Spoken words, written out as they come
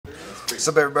What's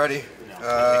up, everybody?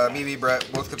 Me, Brett,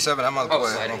 both Clip 7. I'm on the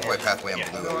play. I'm on play Pathway on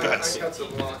Blue.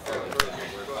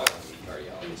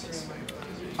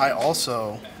 I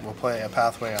also will play a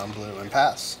Pathway on Blue and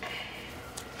pass.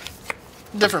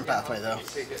 Different Pathway, though.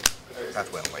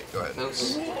 Pathway on White. Go ahead.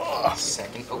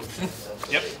 Second oath.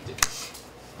 Yep.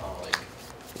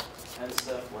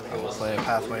 I will play a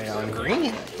Pathway on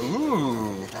Green.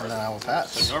 Ooh. And then I will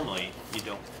pass. So normally you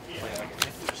don't play like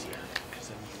Mythos there, because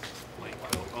then you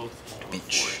like go oath.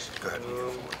 Beach. Go ahead.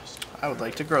 I would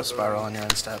like to Growth Spiral on your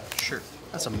end step. Sure.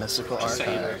 That's a mystical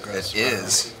archive. It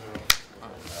is. I'll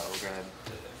grab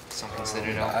something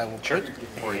considered out. I will put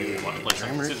Or you want to play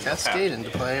something Dreamroot considered Cascade into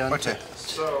play on Okay.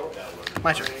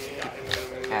 my turn.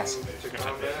 Pass.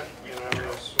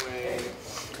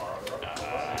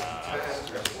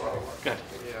 Good. I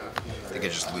think I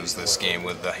just lose this game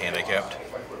with the handicapped.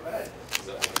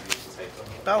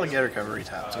 Balligator Recovery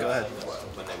tapped. Go ahead.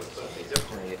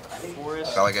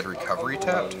 Forest. Felt like I'd recovery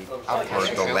tapped? Or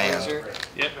the land?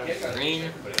 Yep.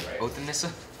 Green. Oath and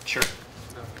Nissa. Sure.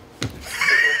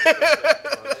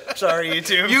 Sorry,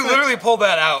 YouTube. You literally pulled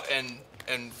that out and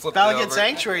flipped it Balligator over.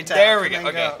 Sanctuary tapped. There we go. and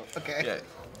Okay. then Okay. Yeah.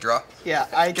 Draw. Yeah,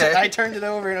 Okay. I turned it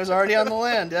over and it was already on the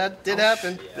land. That did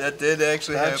happen. That did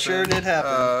actually happen. That sure did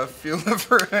happen. Feel the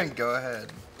burn. Go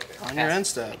ahead. On your end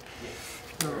step.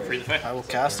 Free the fight. I will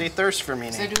cast a Thirst for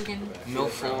What's that Meaning. do again? No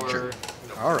four.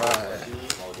 Alright.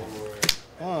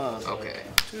 1, Okay.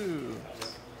 2,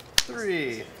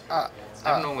 3. I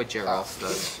don't know what Geralf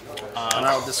does. And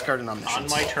I will discard an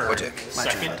Omniscience. On my turn, Okay.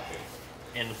 second,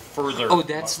 and further. Oh,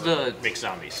 that's the. Make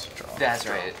zombies. That's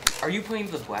right. Are you playing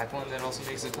the black one that also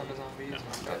makes a ton of zombies?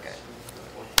 No. Okay.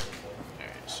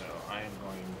 Alright, so I am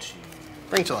going to.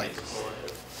 Bring to light.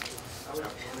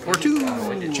 Or 2.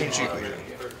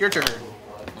 Your turn.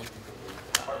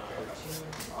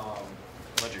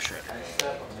 Ledger Shred.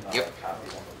 Yep.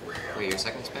 Wait, your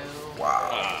second spell?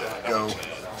 Wow. Go.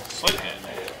 Sleight of hand.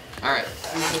 Alright.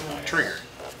 Trigger.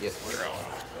 Yep. Draw.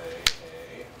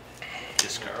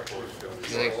 Discard.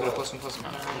 Is it like put a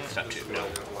 +1/+1? Step 2. No.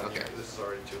 Okay.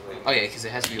 Oh yeah, because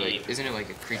it has to be like, isn't it like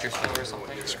a creature spell or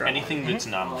something? Anything that's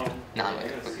non-land. Not like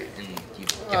it. Okay. And you.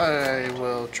 I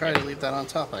will try to leave that on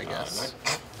top, I guess.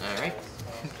 Alright.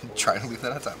 Try to leave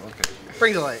that on time. Okay.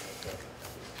 Bring to light.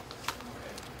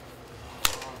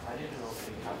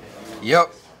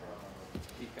 Yep.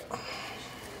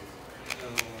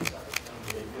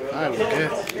 I will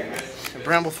get a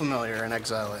Bramble Familiar and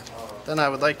exile it. Then I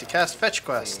would like to cast Fetch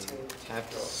Quest.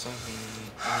 Tap something.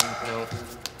 No.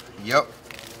 Yep.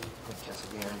 Cast a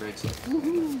Iron Braids.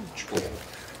 Would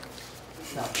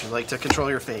you like to control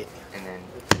your fate? And then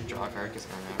draw a card because I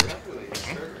don't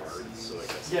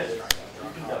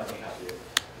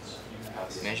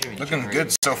know. Looking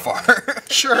good so far.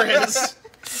 Sure is.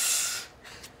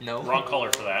 No. Wrong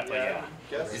color for that, but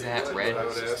yeah. Is that red?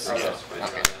 Okay.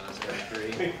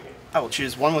 I will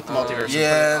choose one with the multiverse.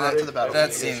 Yeah, and put it onto the battle.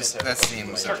 that seems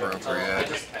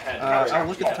appropriate. I'll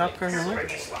look at the top card in the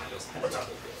list.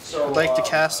 I'd like to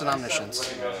cast an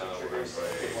Omniscience.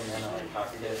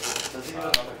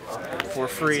 For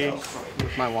free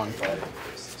with my 1.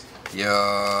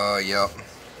 Yep.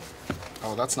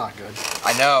 Oh, that's not good.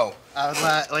 I know. I would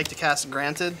like to cast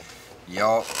Granted.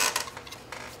 Yup.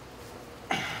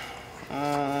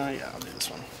 Yeah, I'll do this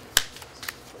one.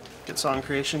 Get Song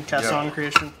Creation. Cast Yep. Song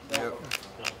Creation. Yep.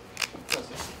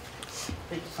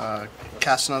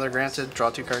 Cast another Granted. Draw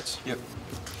 2 cards. Yep.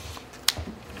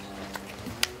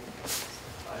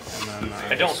 And then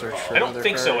I don't another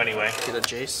think so card. anyway. Get a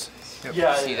Jace.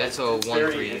 See, that's a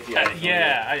 1/3.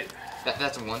 Yeah,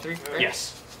 That's a 1/3, right?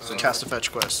 yes. So cast a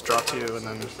Fetch Quest. Draw 2 and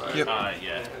then Yep.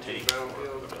 Yeah, take. and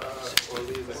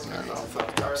I'll flip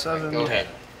the top 7. Go ahead.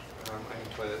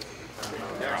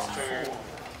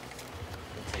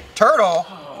 Turtle.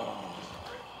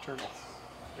 Turtle.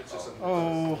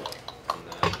 Oh.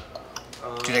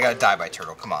 Dude, I gotta die by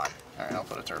turtle. Come on. Alright, I'll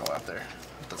put a turtle out there.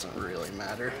 It doesn't really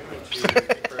matter.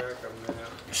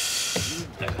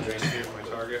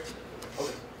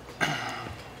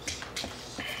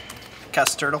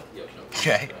 Cast a turtle.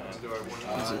 Okay.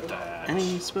 Is it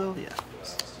any spell? Yeah.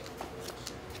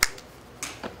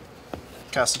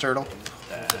 Cast a turtle.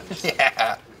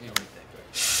 Yeah.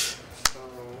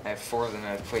 I have 4 of them.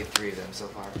 I've played 3 of them so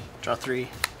far. Draw 3.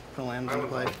 Put land into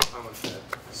play.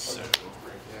 So.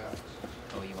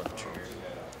 Oh, you want to trigger?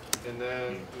 And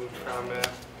then move combat.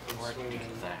 Swing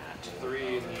That.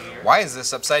 3 in the air. Why is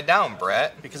this upside down,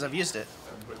 Brett? Because I've used it.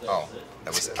 Oh, I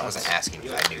wasn't asking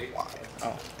you. I knew why.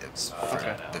 Oh. It's for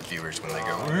Okay. the viewers when they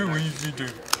go, "Hey, what did you do?"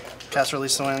 Cast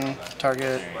Release the Wind.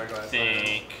 Target.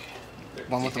 Think.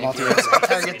 One with the multi-race.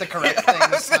 Target the correct thing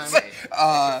this time.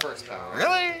 First power.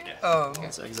 Really? Oh.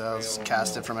 It's exiles.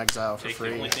 Cast it from exile for Take the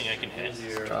free. only thing I can hit.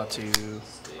 Draw 2.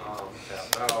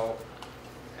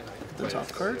 The top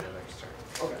card.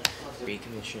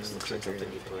 Recommission.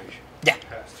 Yeah.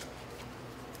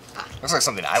 Looks like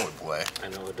something I would play. I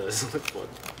know it does. Look what.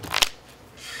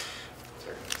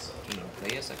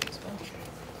 Play a second spell.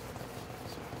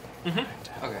 Okay.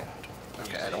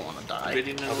 Okay, I don't want to die. They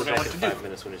didn't know what to do. 5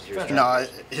 minutes when it's your turn. No,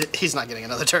 he's not getting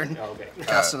another turn. Oh, okay.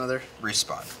 Cast another.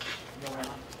 Respawn.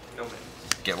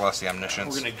 Get lost the We're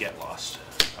omniscience. gonna get lost.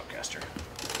 Outcaster.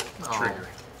 Oh. Trigger.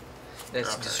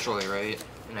 That's destroy, right?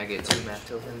 And I get 2 map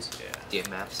tokens? Yeah. Do you have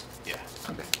maps? Yeah.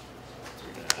 Okay.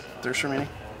 Thirst remaining.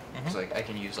 So like I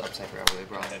can use upside forever. They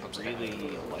brought I'd upside.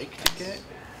 really like to get.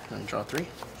 Then draw 3.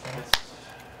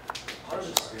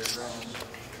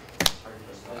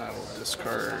 I will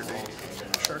discard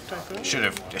a Shark Typhoon. I should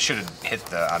have hit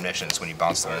the omniscience when you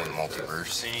bounced the one in the I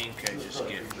multiverse. think I just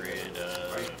get rid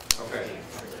of.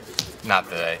 Not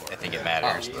that I think it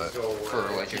matters, but For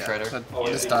Electric Shredder. But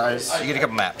this dies. you get a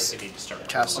couple maps. I need to start.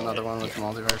 Cast another one with the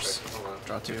multiverse.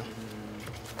 Draw 2.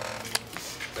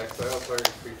 Exile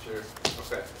target creature.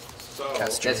 Okay. So,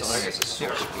 Cast That's Jace. only a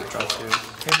super speed. Draw 2.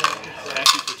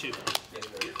 Happy for 2.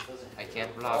 I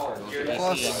can't block or move the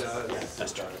Plus. AC.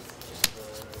 That's turn.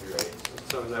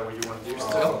 so is that what you want to do?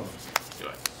 No. Do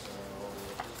it.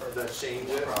 Or does that change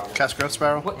it? Cast Growth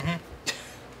Spiral. What?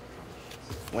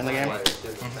 Win the game.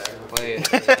 Play it.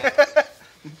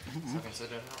 Second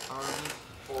citadel.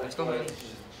 Let's go ahead.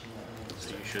 So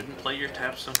you shouldn't play your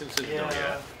tap something citadel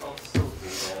yet.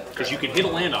 Because you can hit a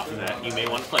land off of that. You may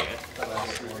want to play it.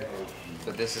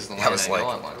 But this is the That one was I know like-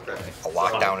 I want to play. A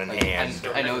lockdown in hand.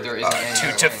 I know there isn't any 2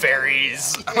 other way.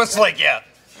 Teferis. I was like, yeah,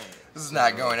 this is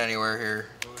not going anywhere here.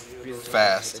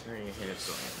 Fast.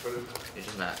 It's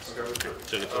just not.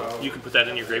 So you can put that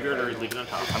in your graveyard or you leave it on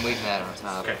top. I'm leaving that on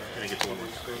top. Okay, and it gets 1/1.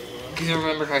 Because you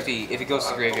remember correctly, if it goes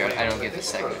to graveyard, I don't get the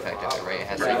second effect of it, right? It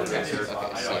has second effect.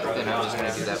 Okay, so then I'm just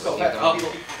going to do that with the other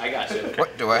one.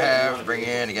 What do I have to bring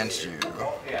in against you?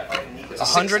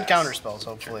 100 counterspells,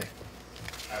 hopefully.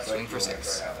 Swing for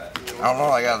 6. I don't know.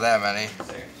 I got that many.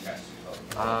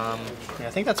 Yeah,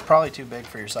 I think that's probably too big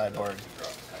for your sideboard.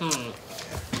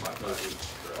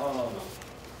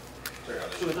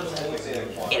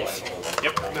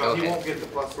 Yep. No, he won't get the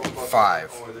 +1/+1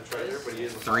 5. over the treasure, but he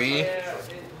is 3,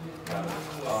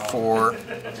 4,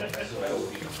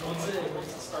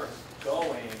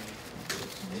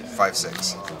 5,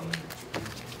 6.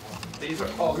 These are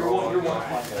you're one.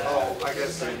 Oh, I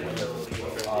guess these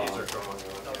are gone.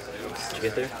 Did you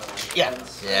get there? Yeah.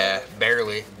 Yeah,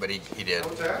 barely, but he did.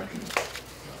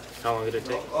 How long did it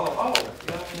take?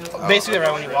 Basically,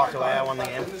 right when you walked away, I won the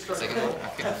game. Second one?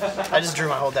 Okay. I just drew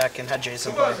my whole deck and had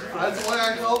Jason play. That's why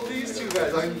I held these two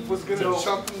guys. I was gonna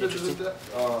jump into the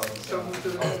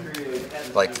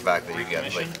Like the fact that you got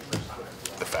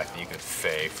the fact that you could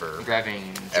fey for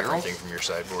Grabbing Gerald? everything from your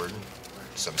sideboard.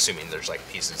 So I'm assuming there's like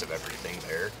pieces of everything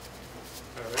there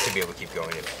to be able to keep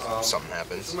going if something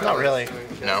happens. Not really.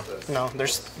 No? No,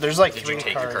 there's like Did 3 you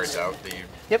take cards. your cards out? That you?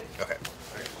 Yep. Okay.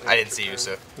 I didn't see you,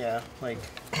 so Yeah, like.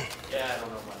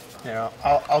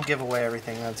 I'll give away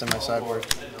everything that's in my sideboard.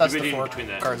 That's the Dividing 4 between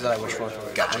that. cards that I wish for.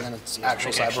 Gotcha. And then it's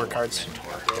actual sideboard cards.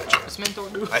 What's Mentor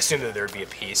do? I assumed that there would be a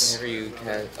piece. Whenever you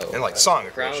cast... Oh. And like Song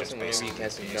of Prowess, Creation is and whenever you basically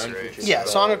cast a a piece, right? non-creature Yeah,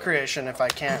 spell. Song of Creation. If I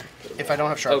don't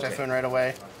have Shark Okay. Typhoon right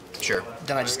away, Sure.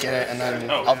 then I just get it, and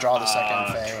then I'll draw the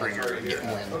second Fey Trigger.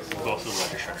 and win. Both of the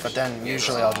letter sharks. But then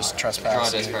usually I'll just trespass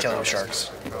Draw and discard kill the cards.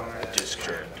 sharks.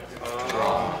 Discard.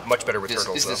 Much better with Is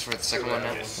turtles, this though. for the second one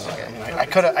now? Okay. I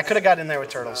could have got in there with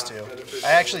turtles too.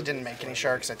 I actually didn't make any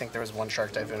sharks. I think there was 1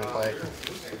 Shark Typhoon in play.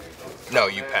 No,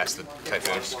 you passed the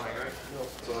Typhoons.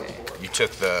 You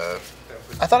took the...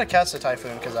 I thought I cast a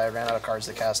Typhoon because I ran out of cards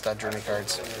to cast that drew me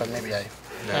cards, but maybe I.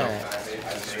 No.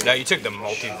 No, you took the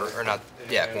multiverse, or not,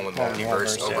 yeah, one with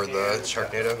multiverse multiverse, over the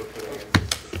Sharknado.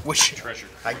 Which, Treasure.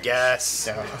 I guess,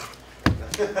 Yeah.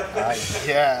 I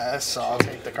guess I'll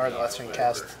take the card that lets me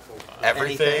cast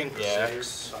everything. anything. Yeah.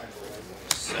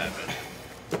 7.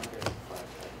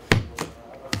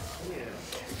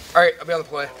 Alright, I'll be on the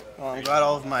play. Well, I'm glad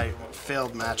all of my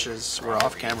failed matches were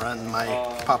off camera and my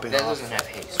popping That off doesn't have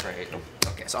haste, right?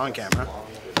 Okay. is on camera.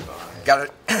 Gotta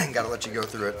let you go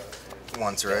through it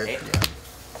once, right?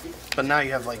 But now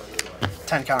you have like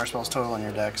 10 counterspells total in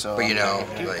your deck, so. But you know,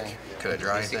 like, could I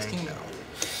draw anything? 16? No.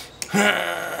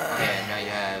 Yeah, now you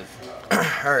have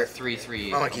Alright. 3/3,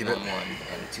 I'm gonna keep it. 1/1,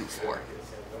 and 2/4.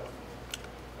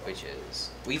 Which is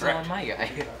Weasel on my guy.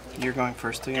 You're going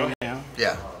first again, yeah.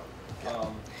 Yeah.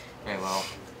 Very well.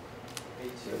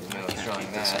 No, it's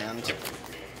drawing This that. hand.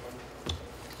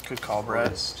 Good call,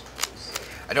 Brett.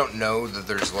 I don't know that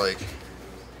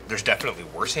there's definitely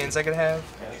worse hands I could have.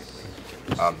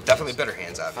 Definitely better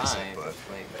hands, obviously, but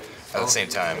at the same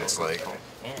time, it's like...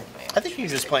 I think you're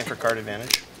just playing for card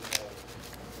advantage.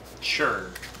 Sure.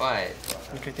 But I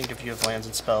think if you have lands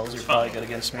and spells, you're probably good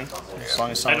against me. As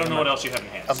long as some I don't know what else you have in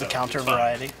hand. of the counter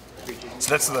variety.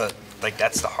 So that's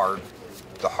the hard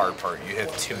part. You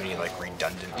have too many like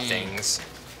redundant things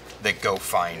that go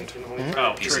find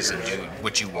Oh, pieces and do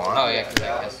what you want. oh yeah, because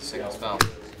I cast a single spell.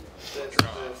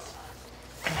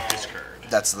 Discard.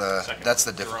 That's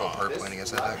the difficult part playing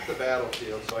against that That's deck. the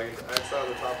battlefield, so I saw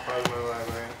the top 5 of my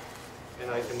library,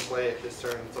 and I can play it this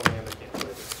turn. It's only I can't play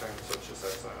it this turn, so it's just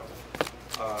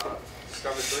exile.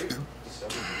 Discover 3.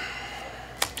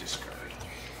 Discard.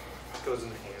 Goes in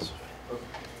the hand. So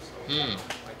I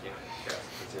can't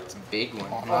cast it. It's a big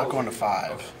one. I'm not going to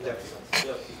 5. Yep.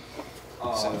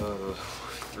 So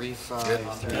 3,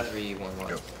 5, 3, 3, 1,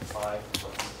 1.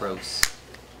 Gross.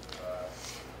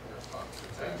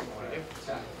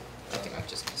 I think I'm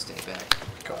just gonna stay back.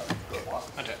 Go.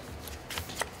 Attack.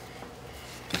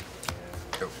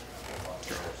 Go.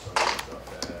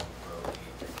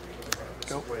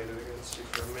 Just played it against you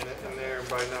for a minute in there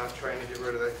by not trying to get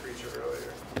rid of that creature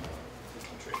earlier.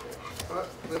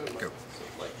 But, Go.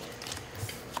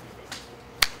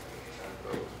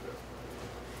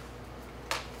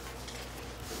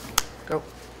 Go.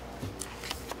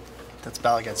 That's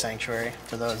Balagat Sanctuary,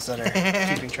 for those that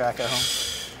are keeping track at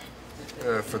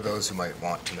home. For those who might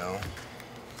want to know,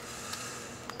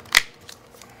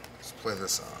 let's play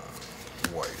this on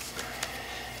white.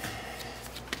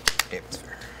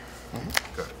 Atmosphere.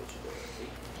 Good.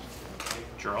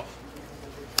 Draw.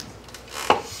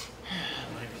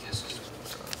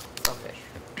 Okay.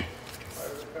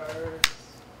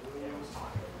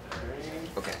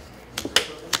 Okay.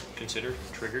 Consider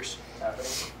triggers.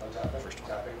 First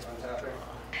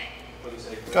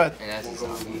Go ahead. And that's a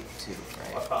zombie too,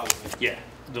 right? Yeah,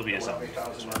 there'll be a zombie.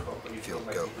 Field.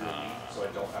 Go. So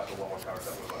I don't have to one power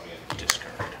set with me.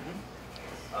 Discard.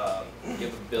 You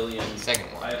have a billion. Second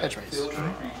one. I have Edge a raise.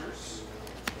 billion creatures.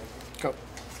 Go. I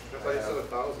thought you said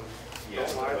 1,000. Yeah,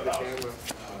 Don't lie to the 1,000. camera.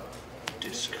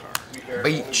 Discard.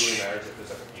 Beach. If there's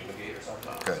like a fumigate or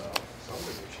something. Good.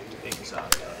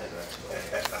 Exotic.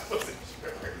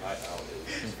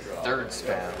 Third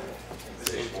spell.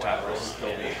 Top roll is kill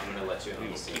me. I'm gonna let you We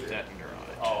know. will keep that in your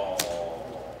eye. Oh.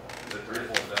 Is it 3 or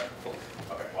 4 is that?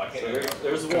 Okay, well I can't do anything.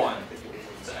 There's one.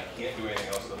 So I can't do anything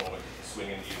else at the moment. Swing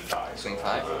into you to die. Swing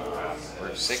 5?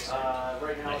 Or 6?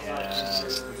 Right now I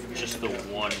have just the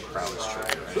one prowess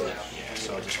trigger, right? Yeah,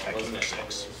 so I'll just calculate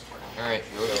 6. Alright,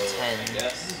 go to 10.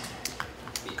 Yes.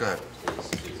 Go ahead.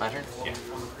 My turn? Yeah.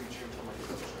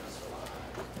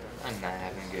 I'm not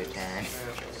having a good time.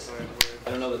 I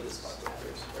don't know that this fucking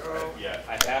matters. Yeah,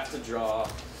 I have to draw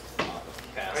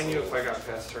pass. I knew if I got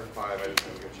past turn 5, I didn't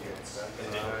have a good chance.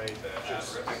 And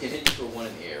I can hit you for 1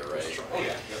 in the air, right? Oh,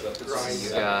 yeah. You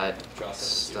got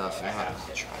stuff. I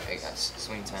got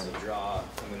swing 10. So draw,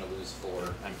 I'm gonna lose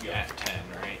 4. I'm at 10,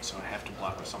 right? So I have to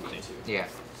block with something. Yeah.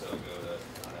 So go to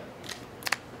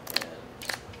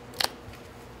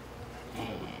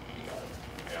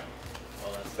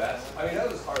well, that's that. I mean,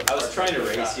 that was hard. I was trying to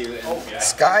race you. And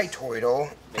Sky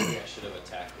Toidle. maybe I should have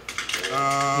attacked with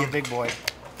Be a big boy.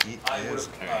 He I would is.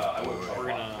 have. I would have. We're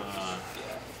gonna.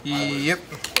 Yep.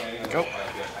 Go. I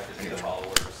just get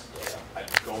followers.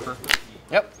 I'd go with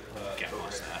Yep. Get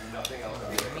lost that. nothing else.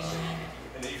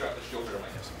 And then you drop the shield or my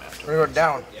guess. We're gonna go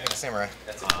down. Samurai.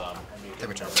 That's it. Take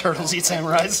a turn. Turtles eat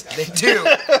samurais. They do.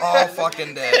 All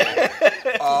fucking day.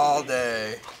 All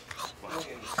day.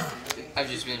 I've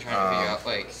just been trying to figure out,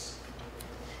 like,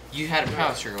 you had a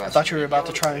prowess trigger I last thought you were about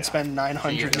to try and spend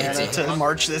 900 mana to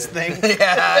march this thing.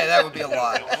 Yeah, that would be a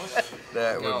lot.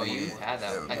 That No, would be. you had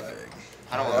that. That would be I big.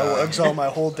 don't I will know. exile my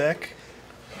whole deck.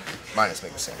 Minus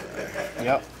maybe Samurai.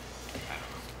 Yep.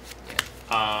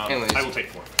 Anyways. I will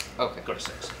take 4. Okay. Go to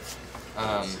 6.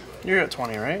 You're at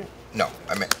 20, right? No,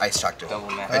 I meant ice shocked him. Double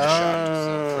I max. just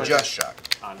shocked. Just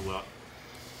shocked. On what?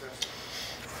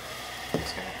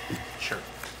 Sure.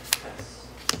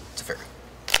 It's a fairy.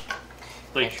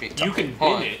 Like, Actually, you can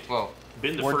hold on. bin it. Well,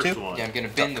 Bin the Ward first 2? one. yeah, I'm gonna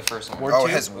bin the first one. Ward Oh, it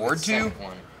two? has Ward The 2? second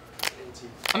one.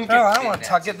 I'm Oh, good I at don't want that. to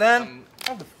tuck it then.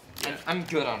 I'm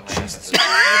good on ranks.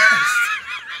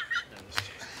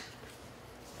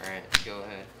 Alright, go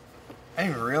ahead. I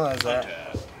didn't even realize that.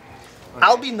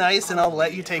 I'll be nice and I'll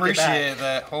let you take it back. Appreciate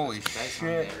that. Holy Dice on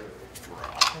shit. there.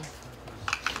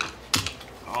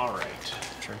 Alright.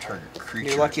 Turn target creature.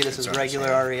 You're lucky this is It's regular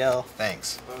understandable. REL.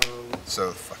 Thanks.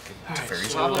 So fucking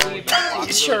fairies. Probably about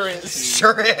It sure is.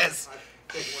 Sure is.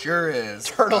 Sure is.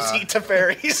 Turtles eat to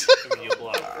fairies. You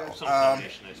block some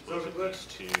combination, I suppose. These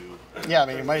two. Yeah, I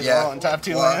mean, you might as Yeah. well untap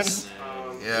 2 Plus. lands.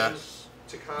 Yeah.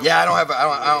 Yeah,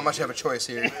 I don't much have a choice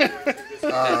here.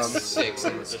 That's 6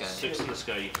 in the sky. 6 in the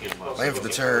sky. You can Wait for the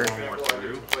turn. One more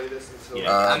through.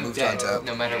 I'm Move to dead, untap.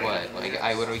 no matter what. Like,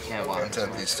 I literally can't walk.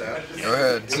 Untap these two. Go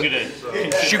ahead. I'm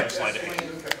gonna shoot slide of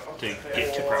hand to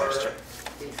get 2 prowess turn.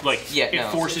 Like, Yeah, it no.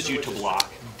 forces you to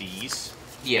block these.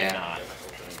 Yeah. And not.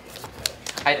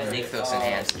 I had to make those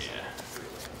enhanced. Yeah.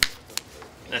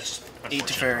 That's just Eat to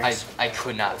unfortunate. fairies. I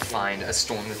could not find a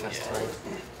storm defense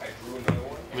type.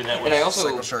 I mean, that And I was also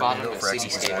Cycle short bought window him a for city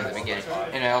X's state in the one. beginning,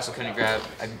 and I also couldn't grab.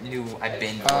 I knew I'd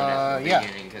been doing that from the yeah.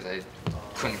 beginning because I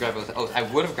couldn't grab it with oath. I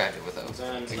would have grabbed it with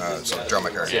oath. So draw my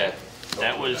card. Yeah.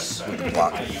 that was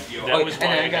Block. that Oh, was and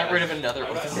why then I got rid of another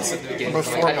oath at the beginning.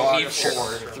 Before Like, I don't need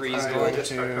block. 4 threes I'm going.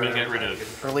 going I'm gonna to get rid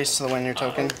of release to the win your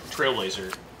token.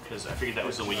 Trailblazer because I figured that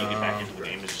was the way you get back into the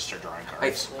game is just start drawing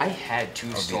cards. I had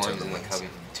 2 storms the in the wins.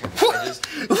 Covenant turn. I just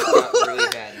got really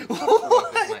bad with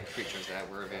my creatures that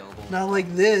were available. Not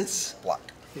like this. Block.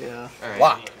 Yeah. Alright.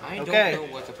 Block. I don't Okay. know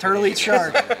what to put Turtle in eats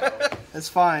here. shark. It's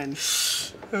fine.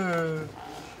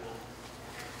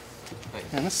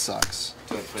 Wait, Man, this sucks.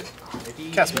 do I put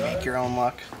oddity? Cast Make Your Own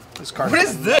Luck. This card. What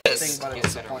is is this? nothing but a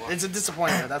disappointment. It's a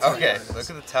disappointment. That's what Okay, it is. look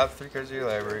at the top 3 cards of your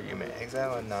library. You may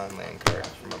exile a non-land card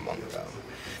from among them.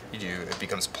 You do, it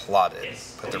becomes plotted.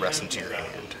 Put the rest into your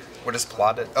hand. What is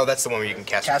plotted? Oh, that's the one where you can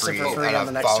cast, Cast it free for free on on a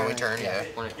the next following turn. turn. Yeah.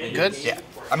 Wanna- Good? Yeah.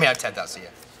 I mean, I've tapped out, so yeah.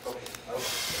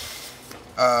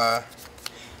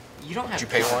 You don't have Did you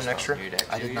pay color one spells extra? in your deck,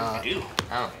 I do did you? not. Ew.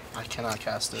 Oh. I cannot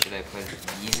cast it. Should I put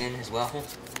these in as well?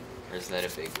 Or is that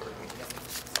a big word?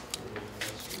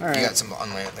 All You right. got some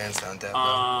unland lands down tap.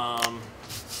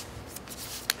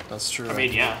 That's true. I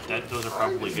mean, yeah, those are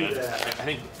probably good. I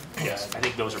think, yes, I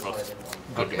think those are both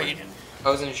good. Okay. And I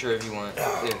wasn't sure if you want.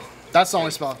 If, That's the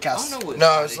only spell I've I cast. don't know what No,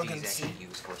 I was oddities looking to that see- you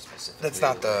use for specifically. That's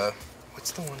not the.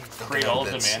 What's the one? create all of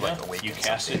the that's mana, like awake you and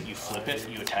cast something? it, you flip it,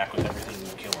 you attack with everything, and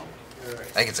you kill them. I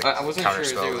think it's a I wasn't counter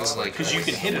sure spell. there that's was, like- Because you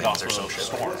can hit it off of Storm.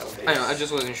 I know, I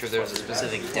just wasn't sure there was a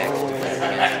specific deck.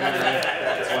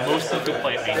 Most people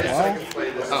play Aether.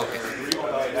 Oh,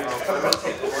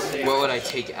 okay. What would I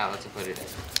take out to put it in?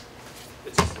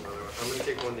 It's just another one. I'm gonna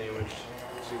take 1 damage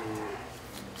to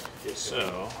get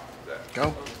So,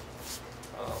 Go.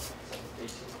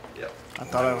 Yep. I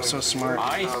thought I was so smart.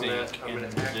 I think in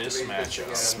this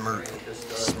matchup, Smirk.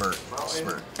 Smirk.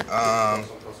 +1/+1 and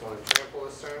trample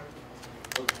this turn.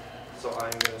 So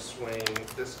I'm gonna swing.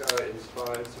 This guy is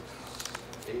 5,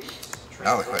 6, 8.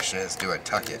 Now the question is, do I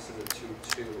tuck it? This is a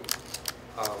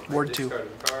 2/2. Ward I 2.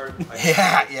 discarded a card. I Yeah,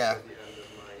 discarded yeah. at the end of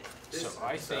my so this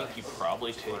I think you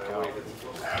probably take out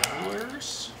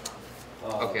levelers.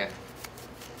 Okay.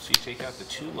 So you take out the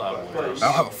 2 levelers. I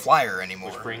don't have a flyer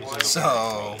anymore. Which brings in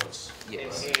So,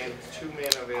 Yes. and 2 mana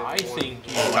available. I think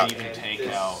you would even take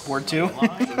out Ward 2.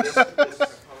 This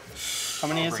How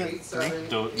many is it? 3?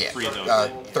 yeah. 3 of those.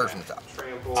 Third from the top.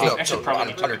 trample. No, Actually, so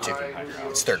probably under take 2. Hydra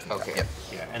out. It's third from the top. Okay. Yep.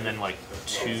 Yeah, and then like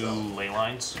 2 ley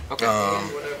lines. Okay.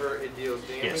 Whenever it deals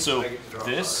damage, Yeah, so I get to draw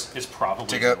this is probably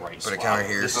Take the up, right put a swap. counter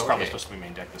here. This is probably Okay. supposed to be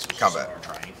main deck. This was Combat. just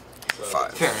what we're trying.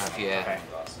 5. Fair enough, yeah. Okay.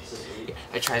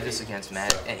 I tried this against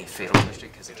Matt and he fatal pushed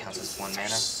it because it counts as 1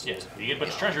 mana. Yeah, you get a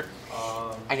bunch of treasure.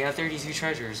 I got 32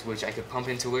 treasures, which I could pump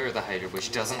into Where the Hydra,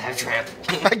 which doesn't have tramp.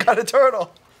 I got a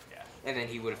turtle. And then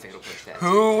he would have fatal pushed that.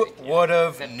 Who too. would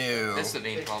have That- knew? That's the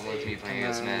main problem with me playing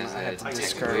as Matt is I had that to technically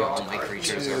discard all my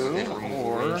creatures are within 2 removal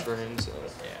or- range for him, so.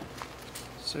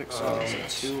 6.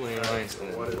 2 ley lines and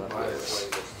then What is my levers.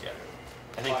 play? Yeah,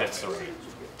 I think that's the right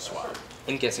swap.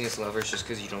 I'm guessing it's levers just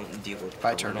because you don't deal with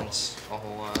By permanents a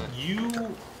whole lot. Yeah.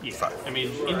 5. I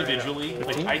mean, individually,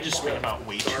 like I just spam out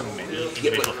way too many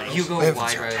individual things. You go We have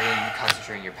wide zero. rather than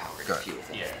concentrating your power to Good. few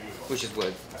things. Yeah. Which is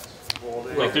what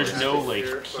Like there's no like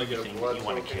key thing that you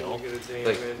want to kill,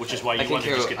 Like, which is why I you can want to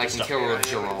just kill. get I this can stuff. kill a here.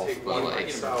 giraffe, but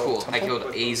like, cool. I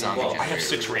killed a zombie. I have generator.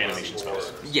 6 reanimation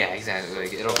spells. Yeah, exactly.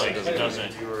 Like it also Like it doesn't.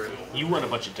 doesn't. You run a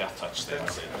bunch of death touch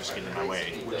things that just get in my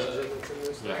way.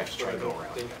 I have to try to go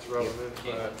around. think it's relevant,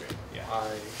 but Yeah. I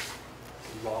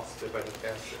lost it by the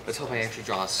cast. Let's hope I actually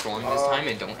draw a storm this time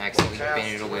and don't accidentally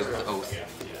ban it away with oath.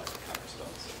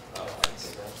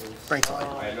 Bring to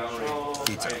life.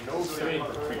 Veto.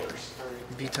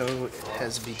 Veto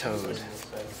has vetoed.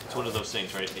 It's one of those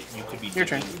things, right? That you could be Your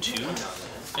turn. digging to,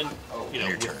 and you know,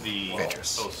 Your with turn. the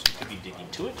Ventress. oaths, you could be digging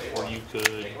to it, or you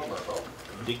could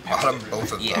dig Bottom past it.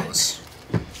 both of Yeah. those.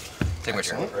 Take my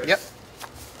turn. Yep.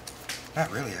 Not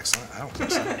really excellent. I don't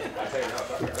think so.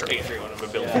 Take it 3-1 of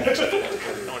ability. I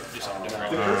want to do something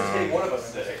different.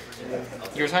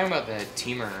 You were talking about the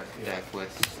teamer deck with.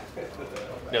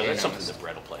 No, that's something that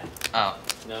Brett will play. Oh, I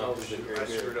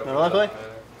screwed up. What do I play?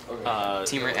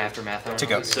 Teamer Aftermath. To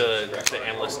go. It's the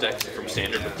Analyst deck from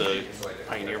Standard with the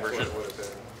Pioneer version.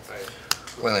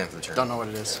 Play land for the turn. Don't know what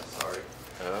it is.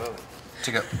 Oh.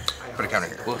 To go. Put a counter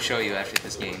here. We'll show you after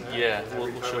this game. Yeah,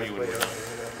 we'll show you when we're done.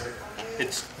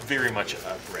 It's very much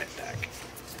a red deck.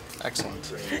 Excellent.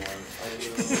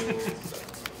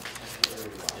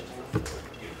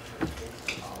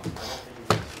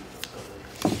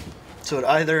 So it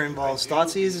either involves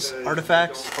Thoughtseize,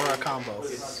 artifacts, or a combo.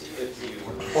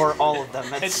 Or all of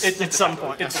them at some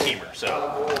point. It's a Teamer,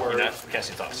 so you're not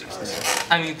casting Thoughtseize.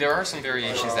 I mean, there are some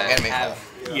variations that Animate have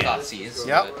Yeah. Thoughtseize.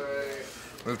 Yep. but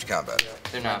Move to combat.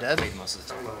 They're not Dead? played most of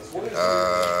the time.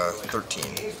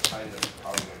 13.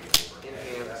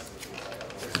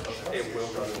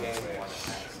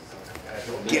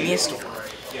 Give me a storm.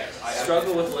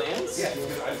 Struggle with lands?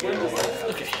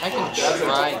 I can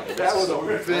try. That was a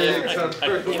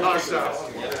big knockdown.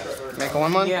 Make a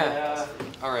 1/1? Yeah.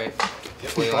 Alright.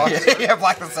 Yeah,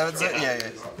 black the 7 set?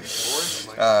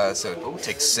 Yeah. So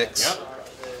take 6.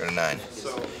 Go to 9.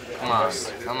 Come on.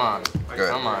 Come on. Good.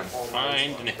 Come on.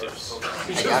 Find natives.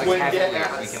 I got a Cavalier.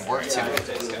 We can work to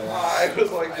it. I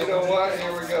was like, you know what?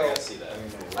 Here we go.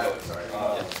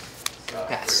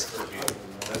 Pass.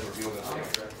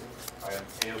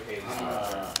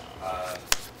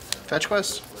 Fetch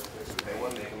quest?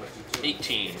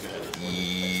 18.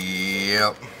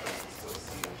 Yep.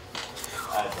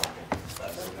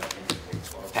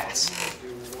 Pass.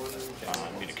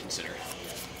 I'm going to consider.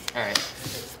 Alright.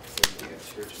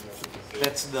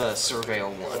 That's the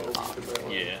Surveil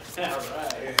one. Yeah. I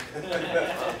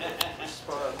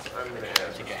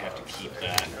think I have to keep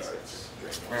that.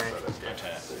 Alright.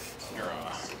 Untap.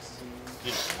 Draw.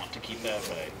 Didn't want to keep that,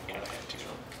 but I have to.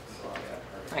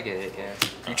 I get it, yeah.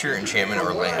 Future enchantment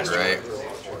or land, right?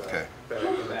 Okay.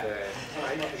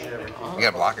 You got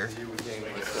a blocker.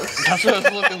 That's what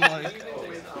it's looking like.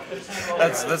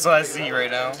 That's what I see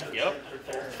right now. Yep.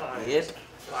 Yep.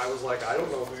 I was like, I don't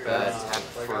know if you're Tap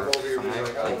for 5,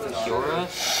 like Kiora.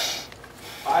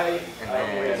 And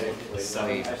then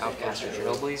play Outcast or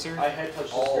Trailblazer. I had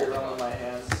touched the spirit realm in my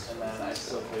hands, and then I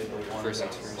still played the one. First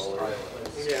things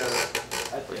first. Yeah.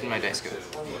 Where did my dice go?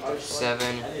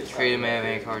 7. Trade a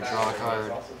mana card, draw a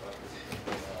card.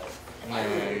 And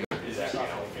then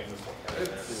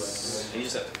You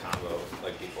just have to combo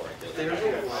like before I did.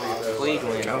 played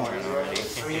land already.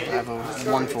 I have a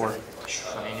 1/4.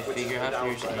 Trying to figure out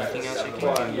if there's anything else I can do.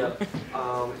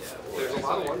 There's a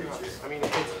lot of wonders. I mean, it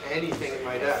hits anything in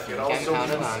my deck. It I'm also out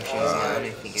of hits options now, and I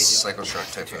think I just Cycle Shark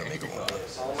Typhoon, make a 1.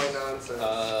 all my nonsense.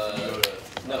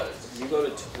 No, you go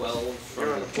to 12 You're from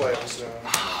on the play.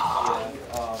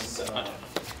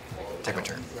 Take my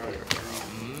turn.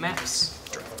 maps.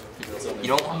 You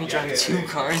don't want me drawing 2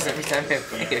 cards every time I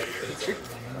play it.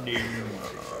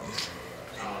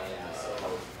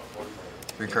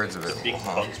 3 cards available. Big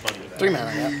Huh? Bugs Bunny. 3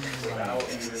 mana, yeah.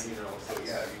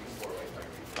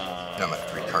 No, I'm at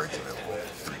 3 cards available.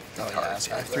 3 Oh, yeah. cards.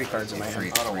 I have 3 cards in my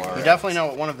hand. 3. You definitely know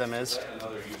what one of them is.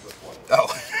 Oh.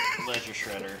 Ledger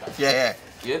Shredder. Yeah.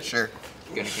 Yep. Sure.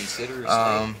 Gonna consider a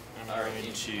I'm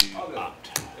going to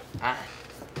opt. Ah.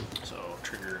 So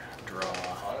trigger, draw.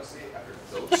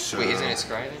 So, Wait, isn't it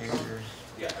scrying?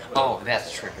 Oh,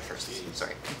 that's trigger first.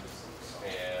 Sorry.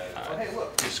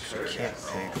 can't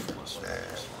pay for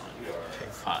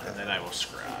that. And then I will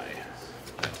scry.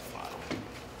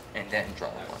 And then draw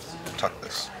 1. Tuck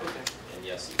this. And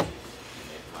yes, you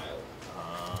may pile.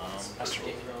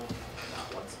 Astrogate.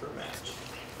 Not once per match.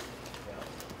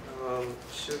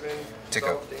 Shivan, Take a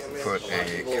self-damage, put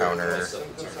a counter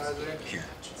synthesizer. here.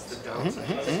 The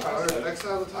downside.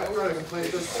 Exile the top card, I can play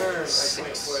it this turn. I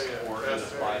can't play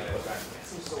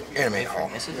it. Animate Hall.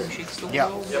 This is she still Yeah.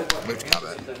 go? Move to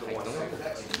combat.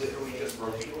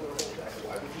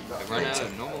 I run out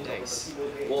of normal dice.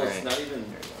 Well, it's Alright. not even.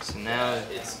 So now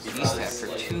it's these tap for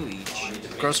 2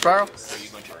 each. Growth Spiral? Are you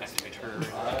going to activate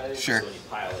her? Sure.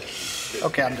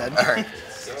 Okay, I'm dead. Alright.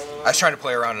 I was trying to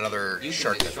play around another You can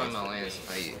shark. destroy my lands if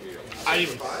I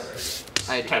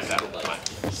I tap that.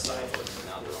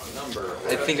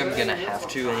 I think I'm gonna have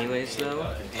to anyways though.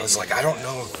 I was like, I don't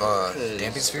know if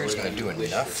Damping Sphere is going to do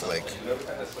enough. Like,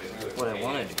 What I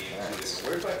wanted to do next.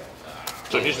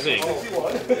 So here's the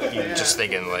thing. just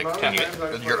thinking, like, when you,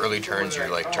 your early turns, you're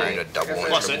like turning a double and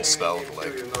Plus triple it. spell to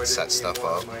like set stuff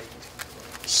up,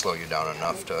 slow you down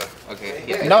enough to. Okay.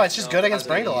 Yeah. No, it's just good against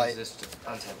I was gonna Brindlelight. use this to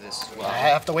untap this as I well.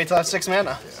 have to wait till I have 6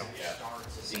 mana.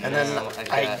 And then Now I've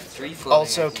I got 3 floating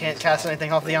also I can can't use cast now.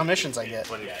 anything off the omniscience I get.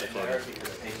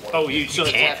 Oh, you still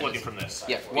have can't. one floating from this.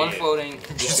 Yeah, 1 floating.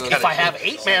 Just goes If I have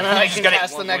 8 mana, I can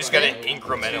cast the next Just gotta game.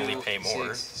 incrementally pay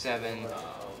more. 6, 7,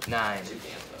 9.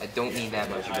 I don't need that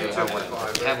much. Really, I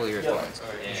want Cavalier coins.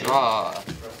 Draw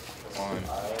 1,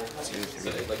 2,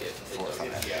 3, 4,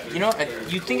 5. You know,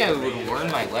 you'd think I would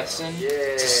learn my lesson.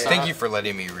 To stop Thank you for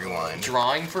letting me rewind.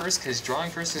 drawing first, because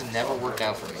drawing first has never worked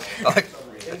out for me. Like,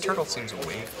 the turtle seems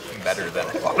way better than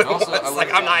I thought it Also, was. I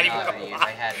Like, I'm not even if gonna I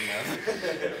lie. had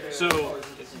enough. So,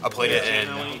 I played it in,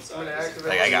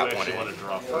 like, I got one want to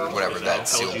draw in whatever that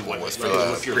seal you pool what- was for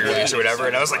the pre-release or whatever,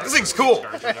 and I was like, this thing's cool.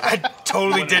 I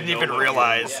totally didn't even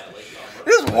realize.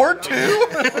 It was War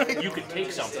 2? You could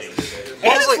take something.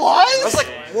 I was like,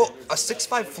 well, a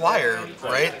 6/5 flyer,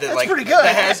 right? That, like, pretty good.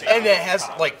 That has, and it has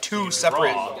like 2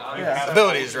 separate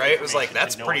abilities, right? It was like,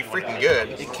 that's pretty freaking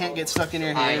good. It can't get stuck in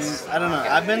your hand. I don't know.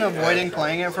 I've been avoiding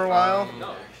playing it for a while,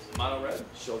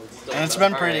 and it's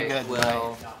been pretty good.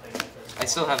 Well, I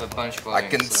still have a bunch I floating,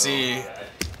 can so see, you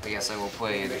I guess I will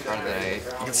play the card that I...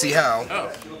 can see how.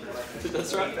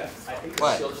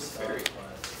 What?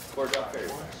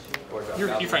 You're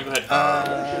fine, go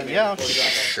ahead. Yeah.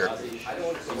 Sure.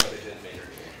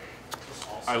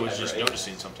 I was just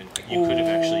noticing something. You could have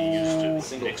actually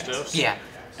used it next to us. Yeah.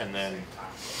 And then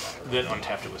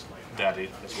untapped it with that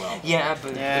as well. Yeah,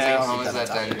 but Yeah, the I'll problem is keep that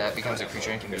that then that becomes a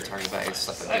creature and can be targeted by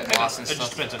stuff like get lost and It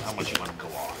just stuff. depends on how much you want to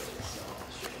go off.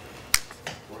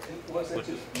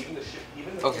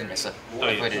 Oh, goodness. Oh,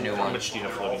 I played a new How one. much do you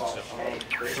have floating stuff?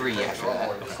 3 after that.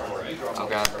 I'll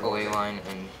grab OA line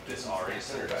and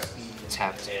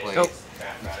tap to play. Go.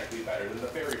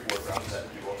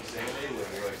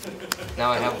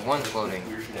 Now I have 1 floating.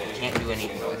 I can't do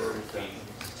anything with it.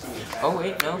 Oh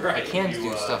wait, no, I can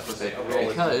do stuff with it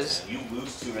because.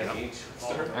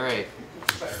 Alright,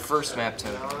 first map to.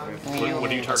 What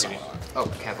are you targeting? Oh,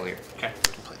 Cavalier. Okay.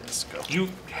 You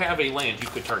have a land you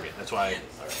could target. That's why.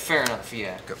 Fair enough,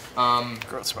 yeah.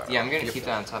 Growth spiral. Yeah, I'm gonna keep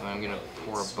that on top, and I'm gonna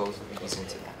pour both of these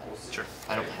into that. Sure.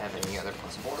 I don't have any other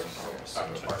possible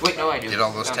powers. Wait, no, I do. Get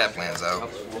all those tap lands out.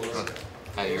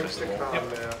 Oh, yours.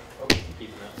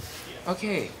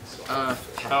 Okay. Oh,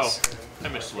 Pass. I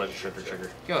missed the legislature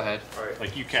trigger. Go ahead.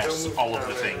 Like you cast all of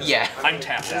the things. Yeah. I'm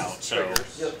tapped out, so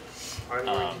I'm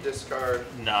going to discard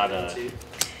not a empty.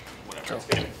 whatever.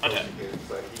 Yeah, untap.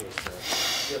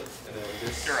 And then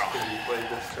this You're off. can be played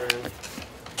this turn.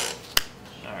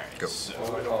 All right. Go. So I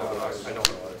don't know.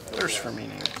 Thirst for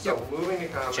meaning. So moving to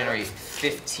combat. Generate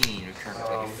 15 recurrent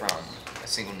ability from a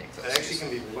single It actually Nyctos. can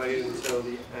be played until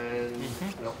the end.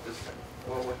 No, this time.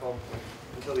 Well,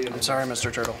 until the end. I'm sorry,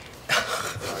 Mr. Turtle.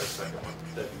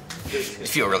 You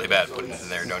feel really bad putting it in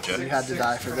there, don't You you? had to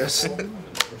die for this. And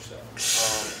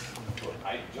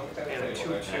a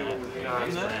 2/2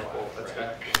 non-trample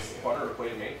attack.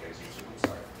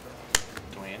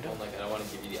 do I end up? I want to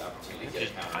give you the opportunity to get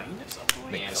Just behind it?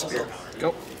 Make the spear.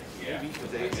 Go.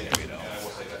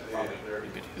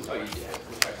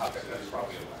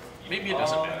 Maybe it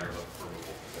doesn't matter.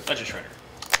 Legend Shredder.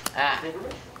 Ah.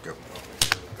 Go.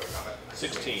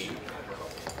 16.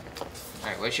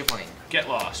 Alright, what's your plan? Get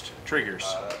lost. Triggers.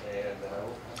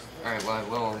 Alright, well, I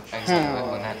will exile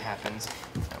it when that happens.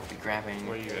 I will be grabbing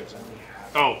What are you exiling?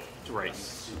 Oh, right.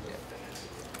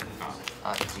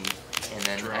 Oddity. And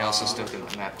then I also still get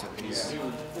my map tokens.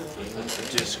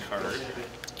 Discard.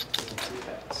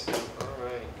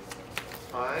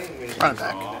 Alright. I'm going to Run it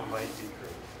back. might be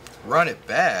Run it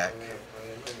back.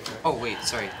 Oh wait,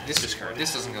 sorry. This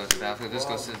doesn't go to the battlefield. This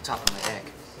goes to the top of my deck.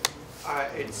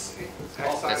 it's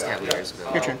That's Cavalier's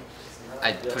ability. Your turn.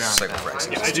 I put it on the Sacrifice.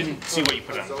 battlefield. Yeah, I didn't see what you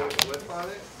put on So top. flip on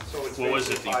it. So it's What was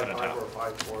it that you put on 5/5 top? or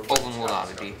 5/4, Both of them will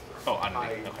oddity. Oh, I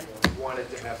oddity. Okay. wanted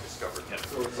to have discovered.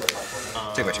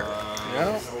 Take my turn.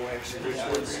 Yeah.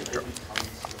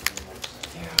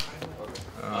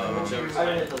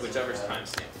 Whichever's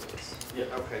timestamp it is.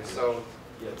 Okay, so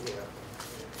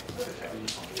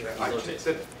I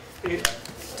said if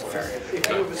you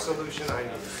have a solution, I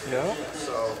need. Yeah.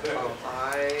 So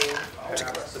I have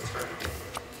the turn.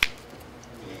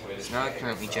 So now I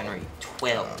currently generate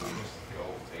 12.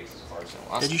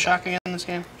 So Did you shock again in this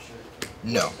game?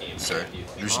 No, sir.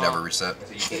 Yours never reset.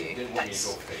 Okay,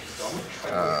 nice.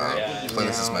 Play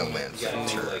this as my land.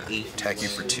 Attack you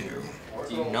for 2.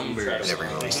 Numbers. Never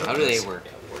even reset. How do they work?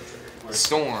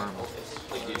 Storm.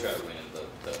 Like you try to win in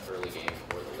the early game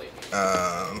or the late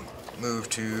game. Move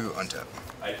to untap.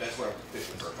 That's where I'm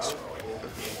fishing for.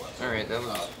 Alright, that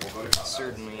was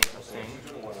certainly a thing.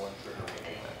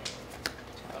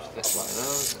 That's one of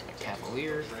those, and a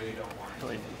Cavalier.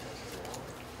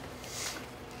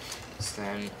 So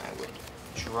then I would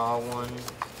draw one,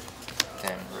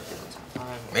 then reveal the top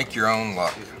 5. Make your own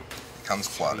luck. Comes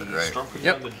plotted, right? Storm could be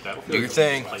Yep. on the battlefield. Do your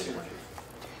thing. Play the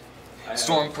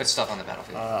Storm puts stuff on the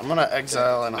battlefield. I'm gonna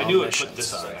exile an I knew it put omniscience.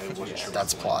 this on. I wasn't sure.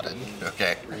 That's plotted.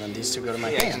 Okay. And then these two go to my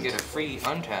Yeah, you hand. get a free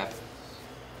untap.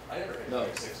 No.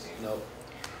 No.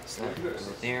 So that goes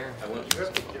there.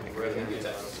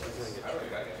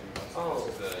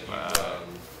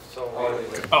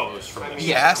 Oh, it was from the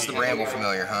Yeah, that's the Bramble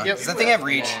Familiar, huh? Yep. Does that thing have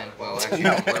reach? And, well, actually,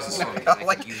 no. Where's the storm? I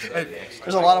Like- can use it next.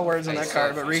 There's a lot of words in that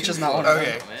card, but reach is not one of them.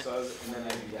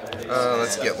 Okay.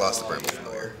 Let's get Lost the Bramble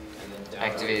Familiar.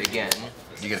 Activate again.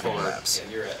 You get the maps.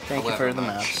 Thank you for the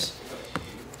maps.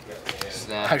 So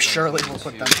that I surely will brings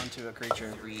put me them to onto a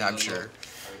creature. 3, I'm sure.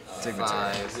 Take my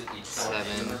turn. 5,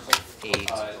 7, 8.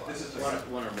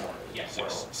 One or more. Yeah,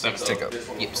 6. Let's take up.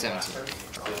 Yep, 17.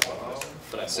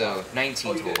 So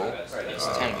 19 total.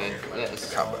 So 10 of it.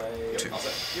 This. Combo. 2.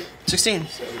 16.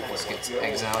 Let's get to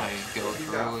exile. I go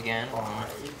through again. 1,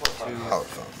 2,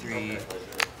 3,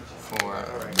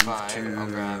 4, 5. I'll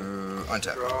grab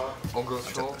Untap. Old Growth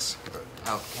Untap Troll. this.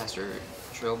 Outcaster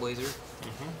Trailblazer.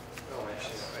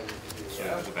 So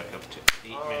we'll go back up to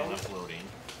 8 mana loading.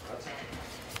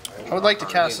 I would like to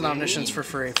cast an omniscience for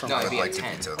free from No, I it'd would be like at to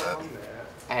 10. veto that.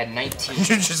 I had 19. You're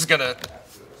just gonna.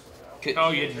 Could-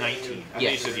 Oh, you had 19. I Yeah.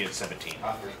 thought you said you had 17.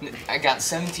 I got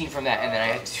 17 from that, and then I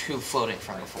had 2 floating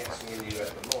from before.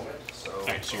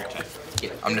 Alright, so you're 10.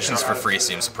 Omniscience for free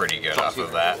seems pretty good off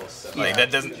of that. Like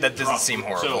that doesn't seem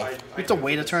horrible. We have to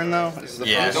wait a turn though. Is the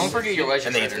Yeah. Don't forget your legend.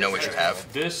 And they get to know what you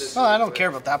have. This. Well, I don't care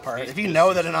about that part. If you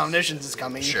know that an omniscience is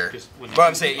coming, Sure. But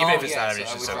I'm saying even Oh, if it's yeah, not so I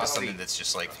omniscience, would so draw it's something 3. that's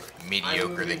just like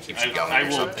mediocre that keeps you going. I or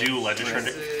will something. do Legend Turn.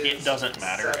 It doesn't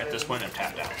matter at this point. I'm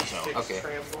tapped out. So, Okay.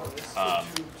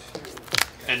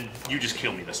 and you just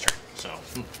kill me this turn. So,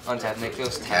 Untap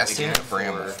Mythos, tap Casting again. a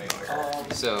Bramble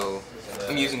Familiar. So,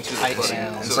 I'm using 2 Tight floating.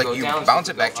 sound. So It's like go you down, bounce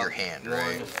so it back go to your up hand, 1,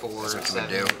 right? 4, That's what you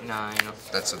 7, would do. 9.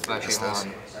 That's what Actually, this hold does.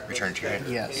 on. Return to your hand.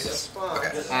 yes.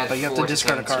 Okay. Add But you have 4 to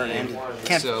discard a card 17. and you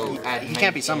can't. So add He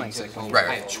can't be 19 summoning to sick. total. Right.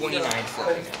 I have 29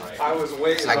 floating now. I was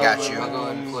waiting. I got I'll you. go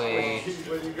and play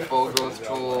Old Growth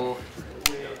Troll,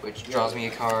 which draws me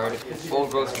a card. Old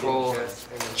Growth Troll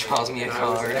draws me a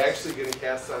card. Actually getting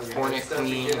cast on your Hornet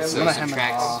Queen, so gonna hem and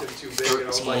haw.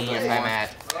 subtracts 13, and I'm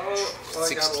at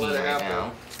 16 right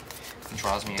now.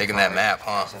 Draws me a Taking card. that map,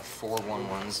 huh? So 4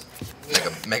 1/1s.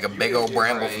 Make a big old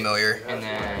Bramble Right. Familiar. And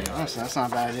then Honestly, that's not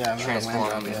a bad idea. I haven't had a land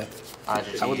drop transform yet.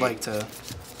 Oddity. I would like to.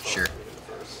 Sure.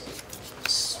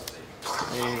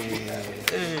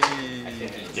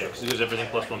 yeah, because it gives everything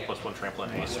 +1/+1 trample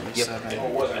and haste. Yep.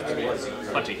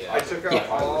 Plenty. I took out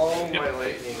all my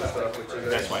lightning stuff, which is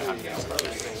That's why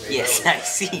Yes, I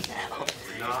see now.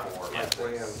 not my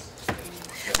plans.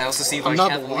 I also see why Another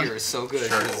Cavalier one. is so good.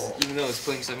 'Cause even though it's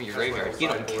putting stuff in your graveyard, you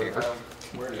don't care.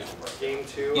 Game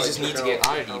 2. You just need to get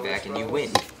Oddity back and you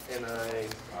win. And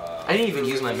I didn't even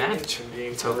use my mana game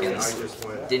 3, tokens. I just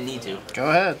went. Didn't need to. Go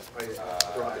ahead. I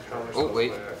brought the counter Oh,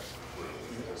 wait. back.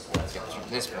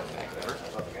 This one back over.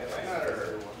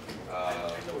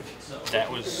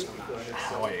 That was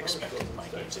how I expected my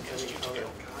games against you to go.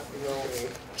 You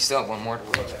still have one more to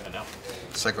play. I know.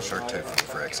 Cycle Shark Typhoon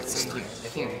for exit I 3.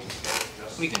 think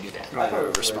we can do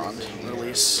that. Respond.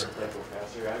 Release.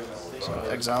 So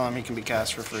exile him. He can be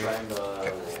cast for free.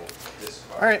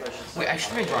 All right. Wait, I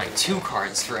should have been drawing 2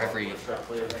 cards for every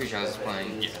creature I was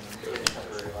playing. Yeah.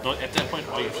 No, at that point,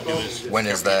 all you have to do is When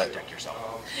is that? protect yourself.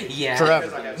 Yeah.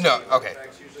 Forever. No, okay.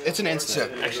 It's an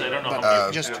instant. Actually, I don't know how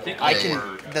many. Just think I they can.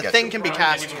 were- The Gotcha. thing can be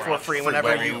cast for free whenever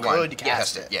Whenever you want. could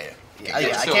cast it. Yeah. Yeah,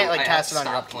 I So can't like I cast it had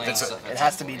on your stopped playing upkeep. stuff. It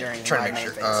has to be during Trying my to main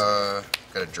make phase. sure.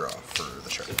 Gotta draw for the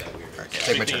shark. Alright,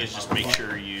 take my Big thing turn. is just make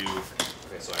sure you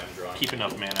keep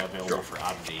enough mana available for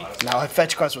Oddity. Now, if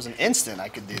Fetch Quest was an instant, I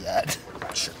could do that.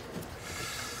 Sure.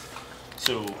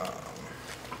 So,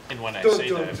 and when I say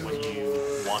that, what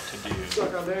you want to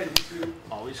do,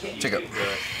 always keep Take the, it.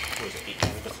 what was it, 8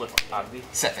 mana to flip Oddity?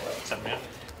 7. 7 mana?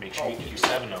 Make sure you keep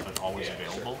 7 of it always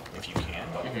available if you can.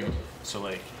 So,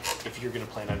 like, if you're going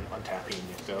to plan on untapping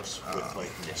Nykthos with,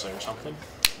 like, Nissa or something,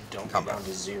 don't go Combat. down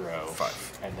to 0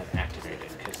 5. and then activate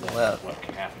it, because then Well. what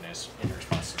can happen is, in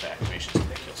response to the activation,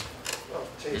 somebody kills it.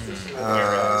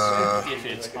 Uh, If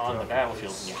it's on the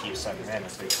battlefield and you keep 7 mana,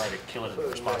 if they try to kill it in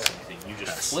response to anything, you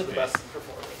just flip it.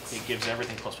 It gives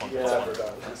everything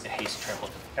 +1/+1. It haste trample.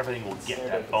 Everything will get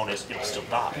that bonus. It'll still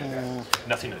die.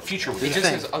 Nothing in the future will It get just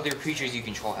that. says other creatures you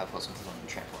control have +1/+1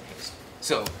 trample and haste.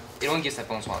 So it only gets that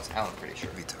bonus while it's out, I'm pretty sure.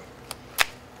 veto.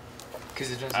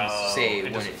 Because it doesn't Oh, say it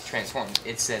when doesn't- it transforms.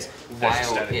 It says That's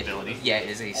a while static it. ability? Yeah, it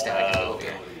is a static Oh, ability.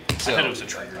 okay. So, I thought it was a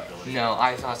trigger ability. No,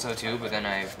 I thought so too, but then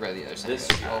I read the other side.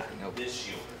 Oh, nope.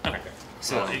 Okay.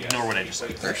 So Ignore what I just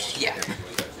said. First? yeah.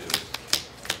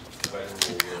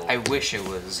 I wish it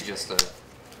was just a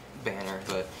banner,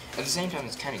 but at the same time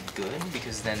it's kind of good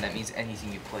because then that means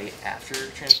anything you play after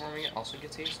transforming it also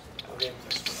gets haste.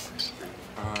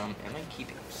 Am I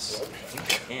keeping this? I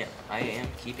think I am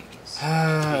keeping this.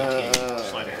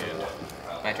 Sleight of hand.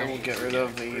 My I turn. will get rid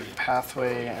of the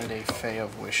pathway and a Fae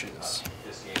of Wishes.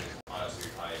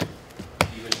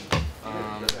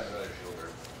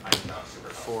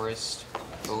 Forest,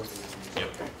 both. Yep.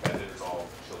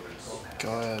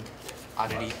 Go ahead.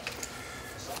 Oddity.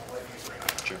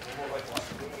 Sure.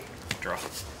 Draw.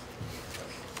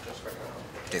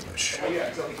 Deluge.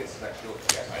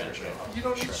 You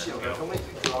don't need shield. It'll make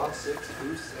you draw 6,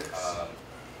 boost 6.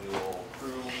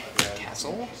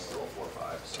 Castle.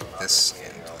 Take this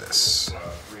and this.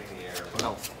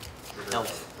 Elf.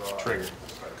 Elf. Trigger.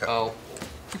 Oh.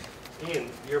 Ian,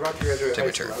 you're about to graduate Take high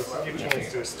my school. turn. This will give you a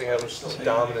chance to establish some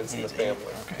dominance in the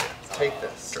family. Take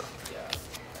this. Draw.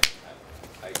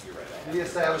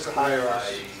 Reestablish the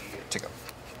hierarchy. Take up.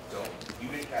 Done.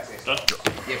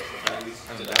 Yep.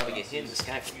 I'm about to get hit in the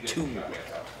sky for 2 more.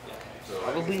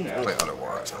 Probably more. Play Auto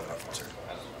War. It's not enough turn.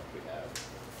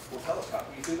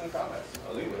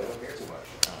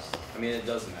 I mean, it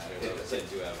doesn't matter. They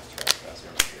do have trash.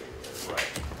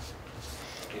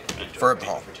 For the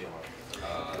hall.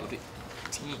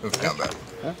 Move down back.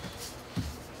 Huh?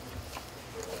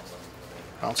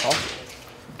 Bounce hall.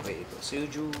 Wait,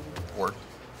 Suju. Ward.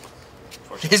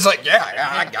 He's like, yeah,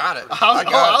 I got it.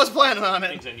 I was planning on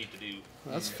Things it. I need to do.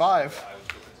 That's 5.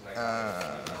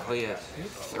 Play a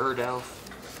third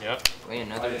elf. Yep. Play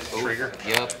another Trigger.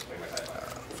 Yep.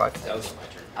 5.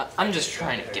 I'm just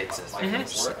trying to get to 6.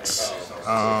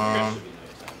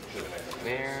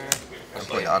 There. I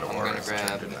played Auto I'm War. gonna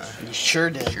grab You sure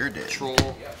did. Sure did.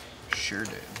 Troll. Sure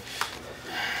did.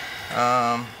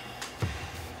 Hold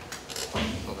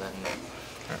that in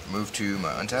Alright, move to my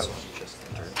untap.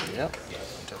 Yep.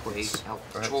 play Go out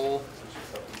ahead. Troll.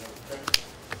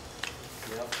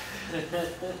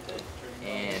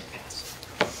 And pass.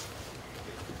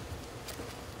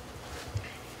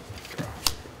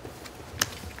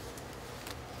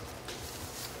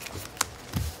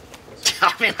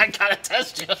 I mean, I gotta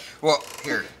test you. Well,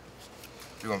 here.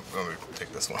 You want me to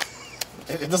take this one?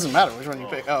 It doesn't matter which one you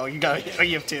pick. Oh, you got. Oh,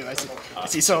 you have 2. I see. I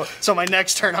see. So my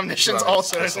next turn omniscience Well,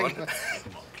 also. this one.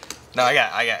 No, I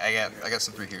got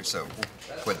some 3 here, so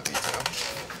we'll play the beats now.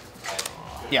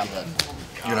 Yeah, I'm dead.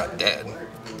 You're not dead.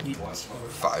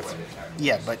 5.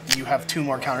 Yeah, but you have 2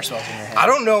 more counter spells in your hand. I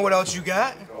don't know what else you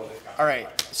got. All right.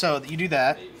 So you do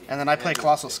that, and then I play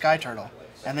Colossal Sky Turtle,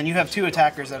 and then you have 2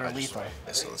 attackers that are lethal.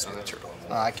 Yeah, so let's be the turtle.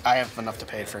 I have enough to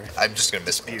pay for. I'm just gonna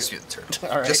miss you the turtle.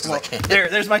 All right. Just 'cause Well, I can.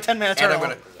 there's my 10-minute And turtle. I'm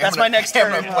gonna- That's I'm my gonna- next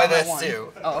turn. I'm gonna play on my this one.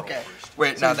 too. Oh, okay.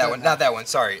 Wait, not that one. Not that one.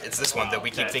 Sorry, it's this one that we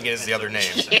keep thinking is the other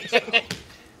name.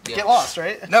 Get lost,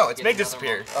 right? No, it's Make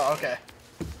Disappear. Oh, okay.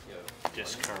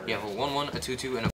 Discard. You have a 1/1, a 2/2, and a